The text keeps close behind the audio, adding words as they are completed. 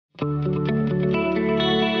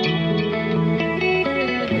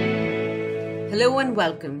Hello and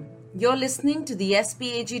welcome. You're listening to the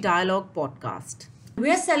SPAG Dialogue podcast.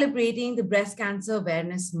 We're celebrating the Breast Cancer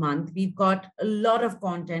Awareness Month. We've got a lot of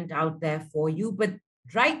content out there for you, but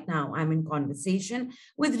right now I'm in conversation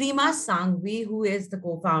with Rima Sangvi, who is the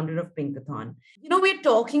co-founder of Pinkathon. We're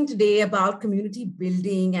talking today about community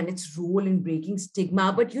building and its role in breaking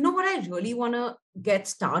stigma, but what I really want to get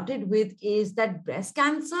started with is that breast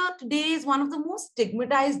cancer today is one of the most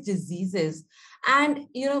stigmatized diseases. And,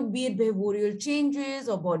 be it behavioral changes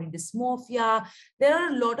or body dysmorphia, there are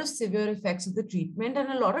a lot of severe effects of the treatment. And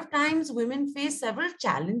a lot of times women face several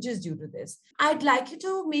challenges due to this. I'd like you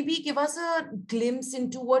to maybe give us a glimpse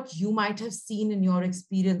into what you might have seen in your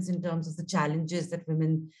experience in terms of the challenges that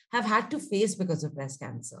women have had to face because of breast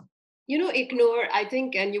cancer. Ignore, I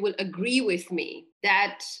think, and you will agree with me,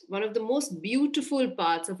 that one of the most beautiful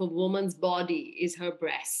parts of a woman's body is her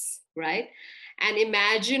breasts, right? And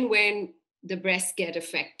imagine when the breasts get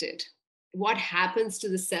affected, what happens to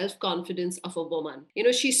the self-confidence of a woman.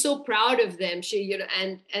 She's so proud of them.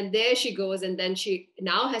 And there she goes, and then she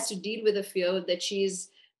now has to deal with the fear that she's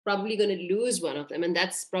probably going to lose one of them. And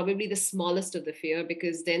that's probably the smallest of the fear,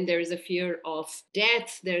 because then there is a fear of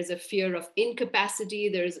death. There's a fear of incapacity.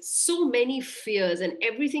 There's so many fears, and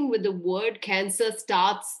everything with the word cancer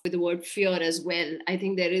starts with the word fear as well. I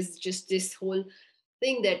think there is just this whole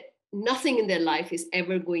thing that nothing in their life is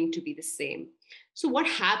ever going to be the same. So what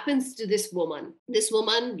happens to this woman? This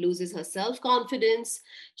woman loses her self-confidence.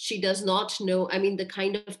 She does not know, the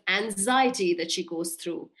kind of anxiety that she goes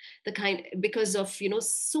through, because of,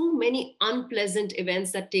 so many unpleasant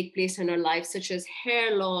events that take place in her life, such as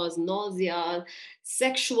hair loss, nausea,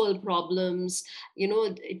 sexual problems,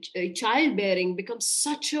 childbearing becomes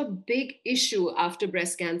such a big issue after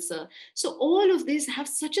breast cancer. So all of this have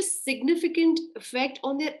such a significant effect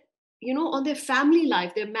on their family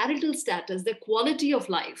life, their marital status, their quality of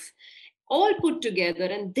life, all put together.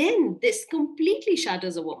 And then this completely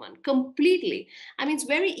shatters a woman, completely. It's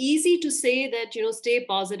very easy to say that, stay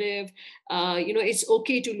positive. It's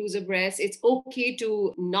okay to lose a breast. It's okay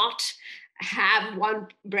to not have one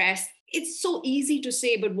breast. It's so easy to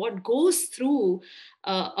say, but what goes through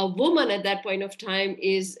a woman at that point of time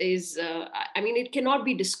is it cannot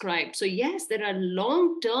be described. So yes, there are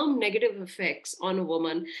long-term negative effects on a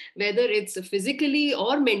woman, whether it's physically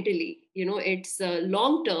or mentally. It's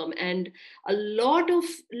long-term, and a lot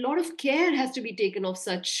of care has to be taken of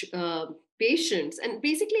such patients. And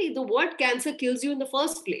basically, the word cancer kills you in the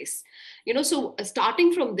first place. So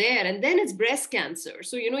starting from there, and then it's breast cancer.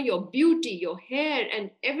 So, your beauty, your hair, and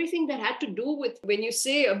everything that had to do with, when you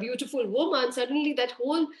say a beautiful woman, suddenly that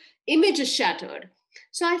whole image is shattered.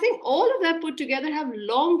 So I think all of that put together have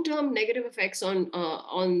long-term negative effects on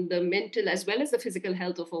the mental as well as the physical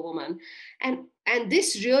health of a woman. And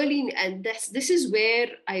this really, and this is where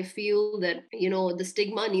I feel that, the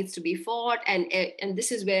stigma needs to be fought. And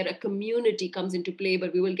this is where a community comes into play,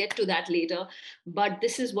 but we will get to that later. But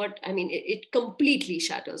this is what, it completely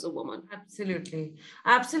shatters a woman. Absolutely.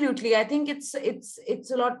 Absolutely. I think it's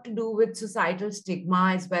a lot to do with societal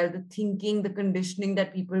stigma as well, the thinking, the conditioning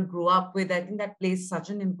that people grow up with. I think that plays such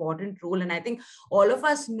an important role. And I think all of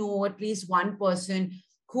us know at least one person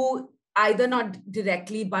who either not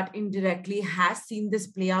directly but indirectly has seen this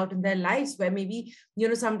play out in their lives, where maybe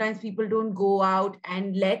sometimes people don't go out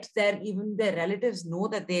and let even their relatives know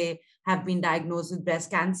that they have been diagnosed with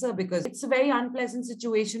breast cancer, because it's a very unpleasant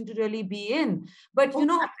situation to really be in. But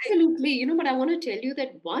absolutely. But I want to tell you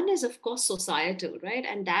that one is, of course, societal, right?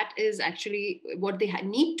 And that is actually what they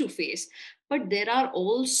need to face. But there are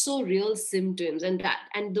also real symptoms, and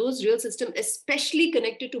those real symptoms, especially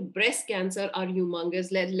connected to breast cancer, are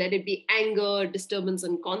humongous. Let it be anger, disturbance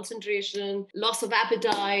in concentration, loss of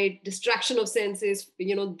appetite, distraction of senses,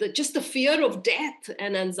 just the fear of death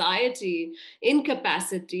and anxiety,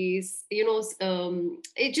 incapacities,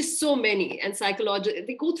 it's just so many. And psychological,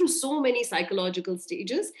 they go through so many psychological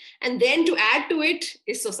stages. And then to add to it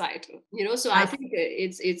is societal, so I think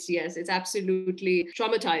it's absolutely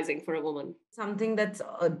traumatizing for a woman. Something that's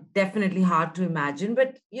definitely hard to imagine.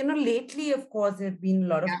 But, lately, of course, there have been a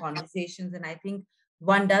lot of conversations, and I think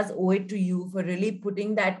one does owe it to you for really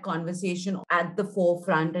putting that conversation at the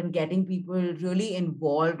forefront and getting people really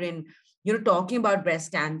involved in, talking about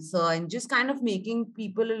breast cancer and just kind of making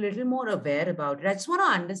people a little more aware about it. I just want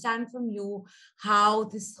to understand from you how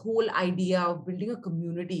this whole idea of building a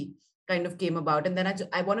community kind of came about. And then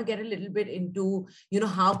I want to get a little bit into,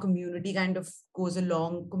 how community kind of goes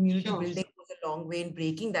along, community Sure. building goes a long way in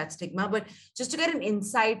breaking that stigma. But just to get an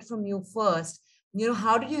insight from you first,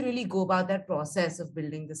 how did you really go about that process of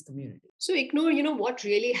building this community? So, Ignore, what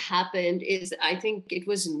really happened is I think it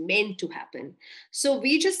was meant to happen. So,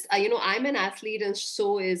 we just, I'm an athlete and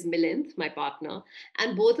so is Milind, my partner.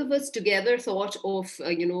 And both of us together thought of,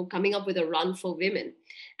 coming up with a run for women.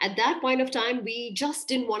 At that point of time, we just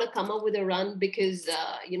didn't want to come up with a run because,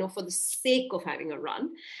 for the sake of having a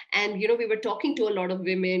run. And, we were talking to a lot of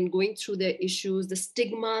women, going through their issues, the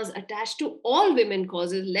stigmas attached to all women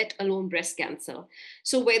causes, let alone breast cancer.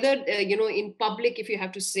 So whether in public, if you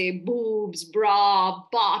have to say boobs, bra,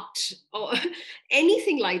 butt, or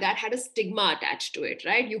anything like that, had a stigma attached to it,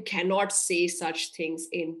 right? You cannot say such things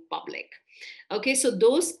in public. Okay, so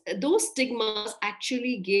those stigmas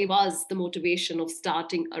actually gave us the motivation of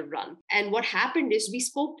starting a run. And what happened is we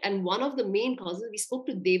spoke, and one of the main causes, we spoke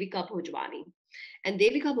to Devika Bhojwani. And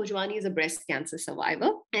Devika Bhojwani is a breast cancer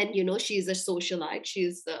survivor. And, she's a socialite.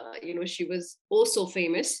 She's, she was also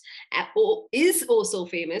famous, is also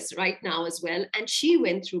famous right now as well. And she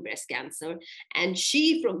went through breast cancer. And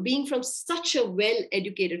she, from being from such a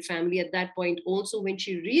well-educated family at that point, also when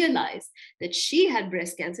she realized that she had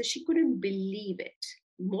breast cancer, she couldn't believe it.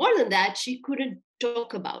 More than that, she couldn't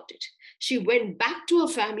talk about it. She went back to her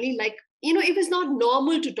family like, it was not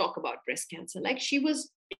normal to talk about breast cancer. Like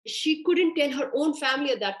she couldn't tell her own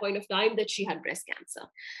family at that point of time that she had breast cancer.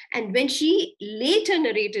 And when she later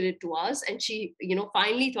narrated it to us, and she,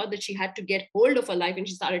 finally thought that she had to get hold of her life and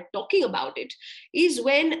she started talking about it, is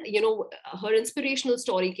when, her inspirational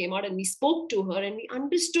story came out and we spoke to her and we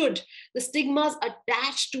understood the stigmas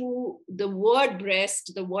attached to the word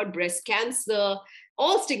breast cancer,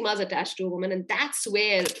 all stigmas attached to a woman. And that's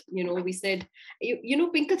where, we said,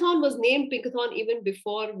 Pinkathon was named Pinkathon even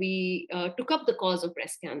before we took up the cause of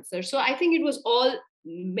breast cancer. So I think it was all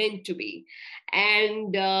meant to be.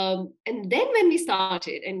 And then when we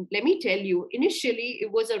started, and let me tell you, initially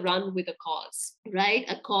it was a run with a cause, right?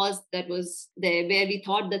 A cause that was there where we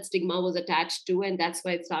thought that stigma was attached to, and that's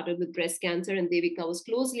why it started with breast cancer. And Devika was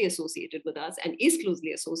closely associated with us and is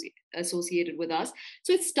closely associated with us.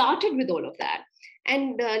 So it started with all of that.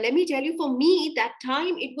 And let me tell you, for me, that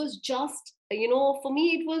time it was just, for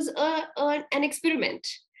me, it was an experiment.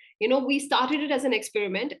 We started it as an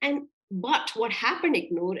experiment. But what happened,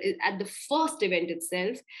 Ignore, is at the first event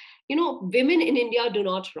itself, women in India do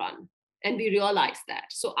not run. And we realized that.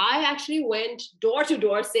 So I actually went door to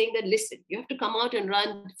door saying that, listen, you have to come out and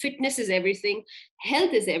run. Fitness is everything.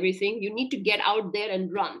 Health is everything. You need to get out there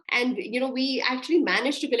and run. And, we actually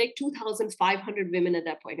managed to collect 2,500 women at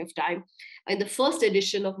that point of time in the first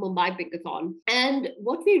edition of Mumbai Pinkathon. And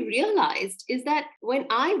what we realized is that when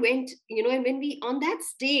I went, and when we on that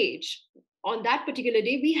stage, on that particular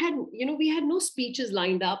day, we had no speeches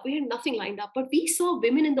lined up, we had nothing lined up, but we saw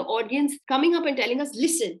women in the audience coming up and telling us,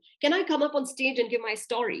 listen, can I come up on stage and give my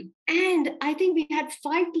story? And I think we had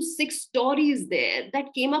 5 to 6 stories there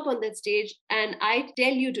that came up on that stage. And I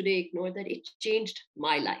tell you today, Ignore, that it changed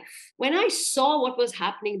my life. When I saw what was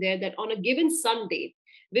happening there, that on a given Sunday,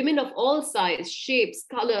 women of all size, shapes,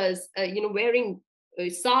 colors, wearing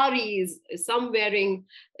saris, some wearing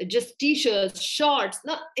just t-shirts, shorts,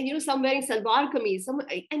 some wearing salwar kameez,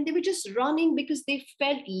 and they were just running because they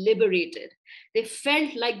felt liberated. They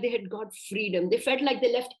felt like they had got freedom. They felt like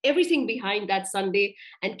they left everything behind that Sunday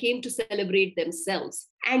and came to celebrate themselves.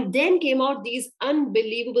 And then came out these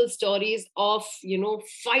unbelievable stories of,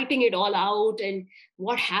 fighting it all out and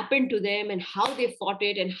what happened to them and how they fought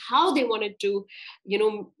it and how they wanted to,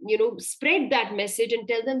 spread that message and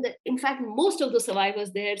tell them that, in fact, most of the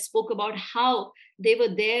survivors there spoke about how they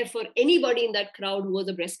were there for anybody in that crowd who was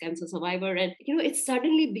a breast cancer survivor. And, it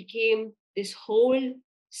suddenly became this whole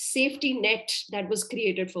safety net that was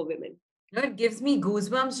created for women. It gives me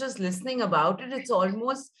goosebumps just listening about it. It's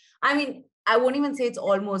almost, I won't even say it's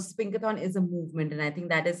almost, Pinkathon is a movement. And I think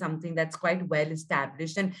that is something that's quite well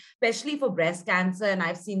established, and especially for breast cancer. And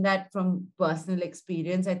I've seen that from personal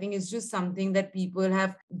experience. I think it's just something that people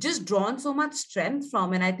have just drawn so much strength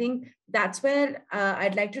from. And I think that's where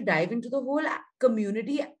I'd like to dive into the whole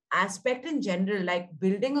community aspect in general. Like,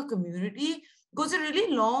 building a community goes a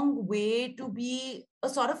really long way to be a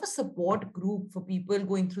sort of a support group for people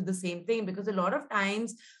going through the same thing, because a lot of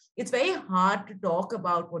times it's very hard to talk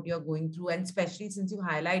about what you're going through. And especially since you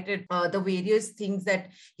highlighted the various things that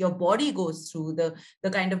your body goes through, the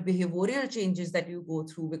kind of behavioral changes that you go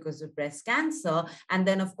through because of breast cancer, and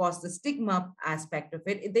then of course the stigma aspect of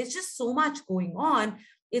it, there's just so much going on.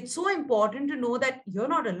 It's so important to know that you're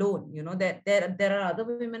not alone, that there are other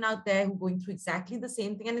women out there who are going through exactly the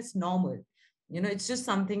same thing, and it's normal. It's just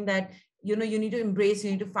something that, you need to embrace,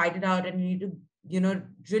 you need to fight it out, and you need to,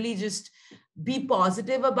 really just be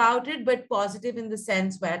positive about it, but positive in the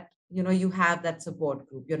sense where, you have that support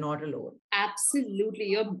group. You're not alone. Absolutely.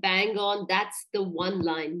 You're bang on. That's the one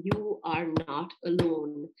line. You are not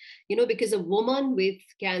alone. Because a woman with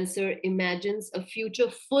cancer imagines a future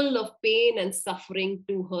full of pain and suffering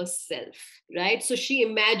to herself, right? So she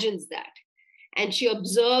imagines that. And she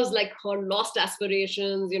observes like her lost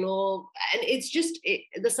aspirations, and it's just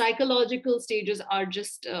the psychological stages are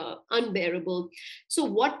just unbearable. So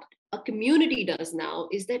what a community does now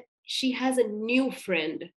is that she has a new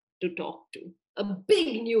friend to talk to, a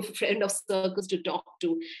big new friend of circles to talk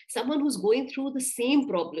to, someone who's going through the same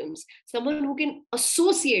problems, someone who can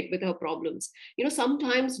associate with her problems.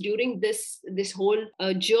 Sometimes during this whole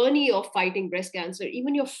journey of fighting breast cancer,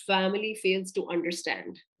 even your family fails to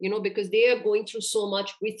understand, because they are going through so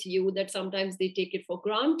much with you that sometimes they take it for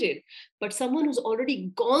granted. But someone who's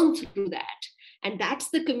already gone through that, and that's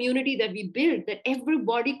the community that we built, that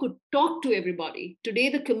everybody could talk to everybody. Today,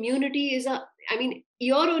 the community is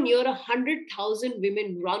year on year, 100,000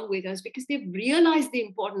 women run with us because they've realized the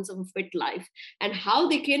importance of a fit life and how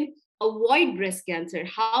they can avoid breast cancer,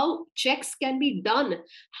 how checks can be done,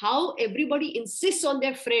 how everybody insists on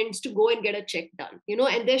their friends to go and get a check done,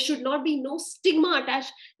 and there should not be no stigma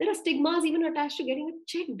attached. There are stigmas even attached to getting a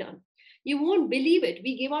check done. You won't believe it.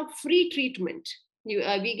 We give out free treatment.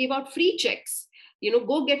 We give out free checks.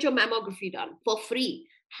 Go get your mammography done for free.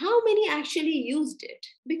 How many actually used it?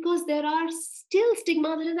 Because there are still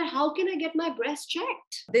stigmas in that. How can I get my breast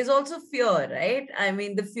checked? There's also fear, right? I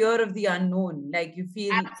mean, the fear of the unknown. Like you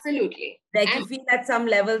feel absolutely. You feel at some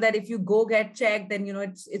level that if you go get checked, then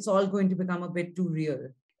it's all going to become a bit too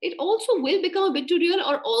real. It also will become a bit too real,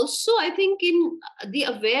 or also I think in the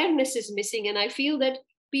awareness is missing, and I feel that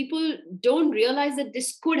people don't realize that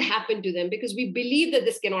this could happen to them because we believe that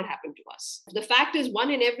this cannot happen to us. The fact is 1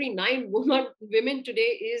 in every 9 women today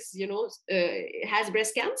is, has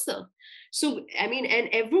breast cancer. So, and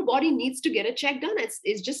everybody needs to get a check done.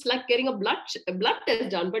 It's just like getting a blood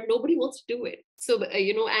test done, but nobody wants to do it. So,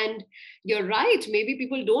 and you're right. Maybe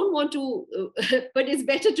people don't want to, but it's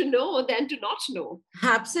better to know than to not know.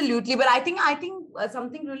 Absolutely. But I think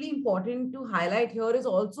something really important to highlight here is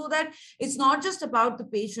also that it's not just about the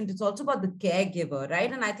patient, it's also about the caregiver,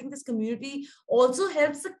 right? And I think this community also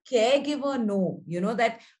helps the caregiver know,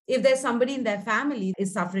 that if there's somebody in their family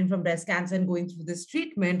is suffering from breast cancer and going through this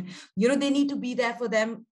treatment, they need to be there for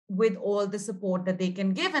them with all the support that they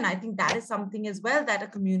can give. And I think that is something as well that a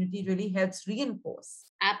community really helps reinforce.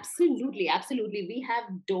 Absolutely. We have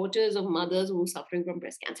daughters of mothers who are suffering from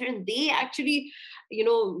breast cancer, and they actually,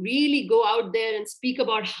 really go out there and speak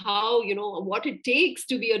about how, what it takes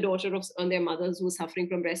to be a daughter of their mothers who are suffering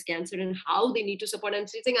from breast cancer and how they need to support. And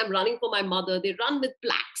saying, I'm running for my mother. They run with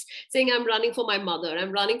plaques saying, I'm running for my mother.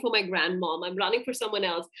 I'm running for my grandmom. I'm running for someone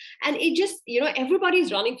else. And it just,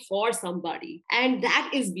 everybody's running for somebody. And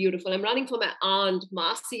that is beautiful. I'm running for my aunt,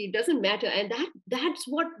 Masi, it doesn't matter. And that's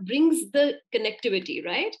what brings the connectivity,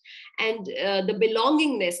 right? And the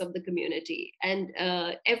belongingness of the community. And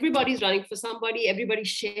everybody's running for somebody, everybody's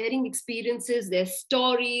sharing experiences, their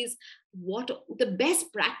stories, what the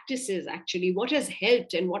best practices actually, what has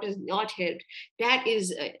helped and what has not helped. That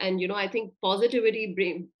is, and I think positivity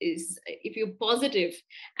is, if you're positive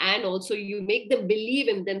and also you make them believe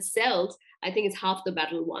in themselves, I think it's half the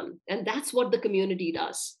battle won. And that's what the community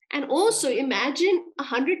does. And also imagine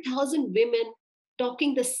 100,000 women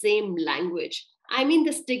talking the same language. I mean,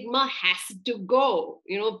 the stigma has to go,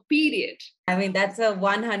 period. I mean, that's a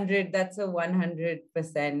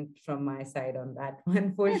 100% from my side on that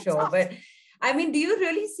one for sure. But I mean, do you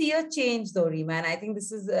really see a change though, Reema? And I think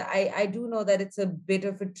this is, I do know that it's a bit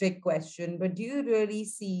of a trick question, but do you really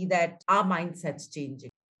see that our mindset's changing?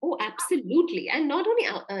 Oh, absolutely. And not only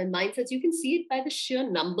mindsets, you can see it by the sheer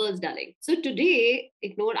numbers, darling. So today,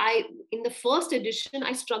 in the first edition,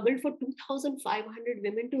 I struggled for 2,500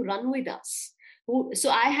 women to run with us. So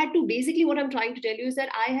I had to, basically what I'm trying to tell you is that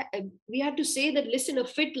we had to say that, listen, a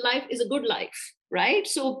fit life is a good life. Right?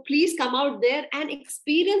 So please come out there and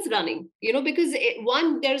experience running, because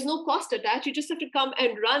there's no cost attached. You just have to come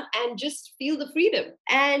and run and just feel the freedom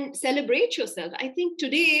and celebrate yourself. I think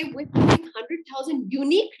today, with 100,000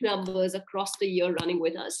 unique numbers across the year running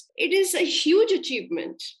with us, it is a huge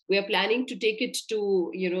achievement. We are planning to take it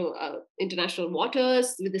to, international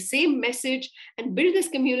waters with the same message and build this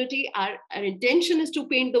community. Our intention is to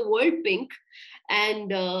paint the world pink.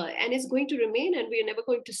 And it's going to remain, and we are never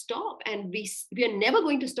going to stop. And we are never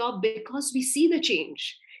going to stop because we see the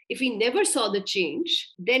change. If we never saw the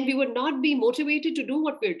change, then we would not be motivated to do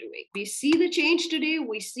what we're doing. We see the change today.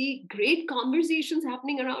 We see great conversations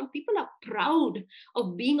happening around. People are proud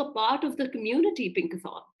of being a part of the community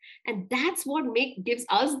Pinkathon. And that's what gives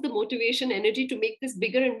us the motivation, energy to make this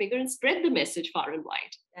bigger and bigger and spread the message far and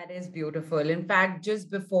wide. That is beautiful. In fact, just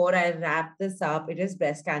before I wrap this up, it is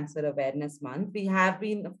Breast Cancer Awareness Month. We have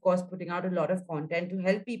been, of course, putting out a lot of content to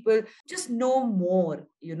help people just know more,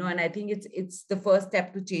 and I think it's the first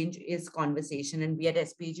step to change is conversation. And we at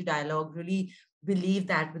SPAG Dialogue really believe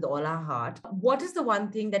that with all our heart. What is the one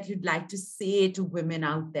thing that you'd like to say to women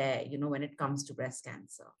out there, when it comes to breast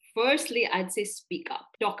cancer? Firstly, I'd say speak up,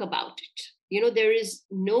 talk about it. There is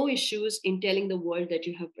no issues in telling the world that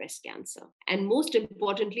you have breast cancer. And most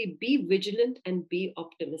importantly, be vigilant and be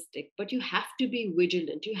optimistic. But you have to be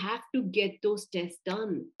vigilant. You have to get those tests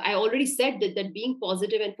done. I already said that being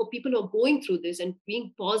positive, and for people who are going through this, and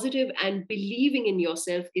being positive and believing in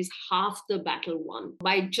yourself is half the battle won.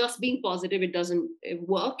 By just being positive, it doesn't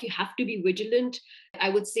work. You have to be vigilant. I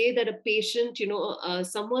would say that a patient,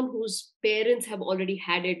 someone whose parents have already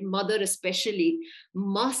had it, mother especially,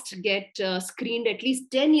 must get screened at least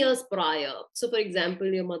 10 years prior. So, for example,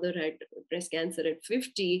 your mother had breast cancer at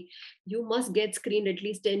 50, you must get screened at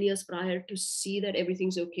least 10 years prior to see that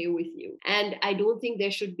everything's okay with you. And I don't think there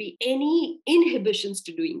should be any inhibitions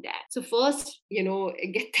to doing that. So first,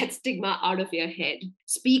 get that stigma out of your head.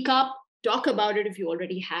 Speak up. Talk about it if you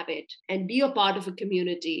already have it, and be a part of a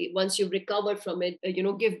community. Once you've recovered from it,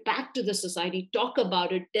 give back to the society, talk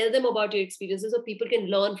about it, tell them about your experiences so people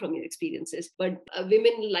can learn from your experiences. But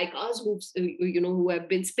women like us who have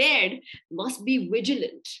been spared must be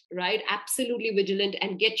vigilant, right? Absolutely vigilant,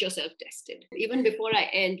 and get yourself tested. Even before I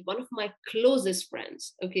end, one of my closest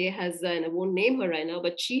friends, has, and I won't name her right now,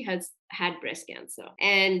 but she has had breast cancer.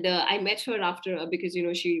 And I met her after, because,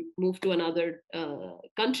 she moved to another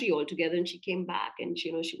country altogether, and she came back, and,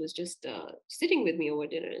 she was just sitting with me over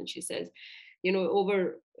dinner, and she says,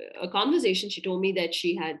 over a conversation, she told me that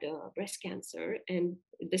she had breast cancer, and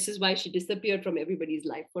this is why she disappeared from everybody's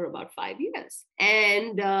life for about 5 years.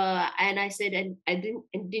 And I said, and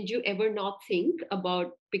did you ever not think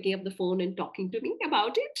about picking up the phone and talking to me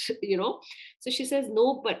about it? So she says,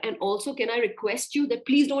 no, and also, can I request you that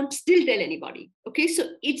please don't still tell anybody? Okay, so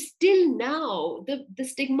it's still now, the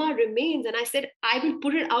stigma remains. And I said, I will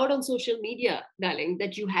put it out on social media, darling,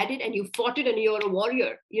 that you had it and you fought it and you're a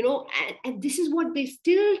warrior, and this is what they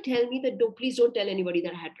still tell me, that please don't tell anybody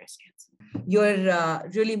that I had breast cancer. You're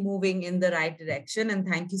really moving in the right direction. And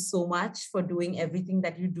thank you so much for doing everything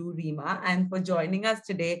that you do, Reema, and for joining us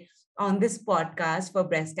today on this podcast for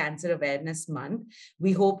Breast Cancer Awareness Month.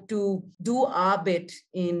 We hope to do our bit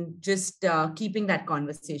in just keeping that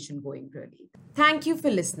conversation going, really. Thank you for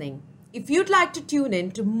listening. If you'd like to tune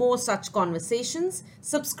in to more such conversations,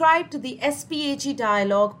 subscribe to the SPAG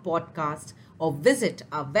Dialogue podcast or visit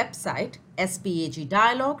our website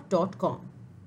spagdialogue.com.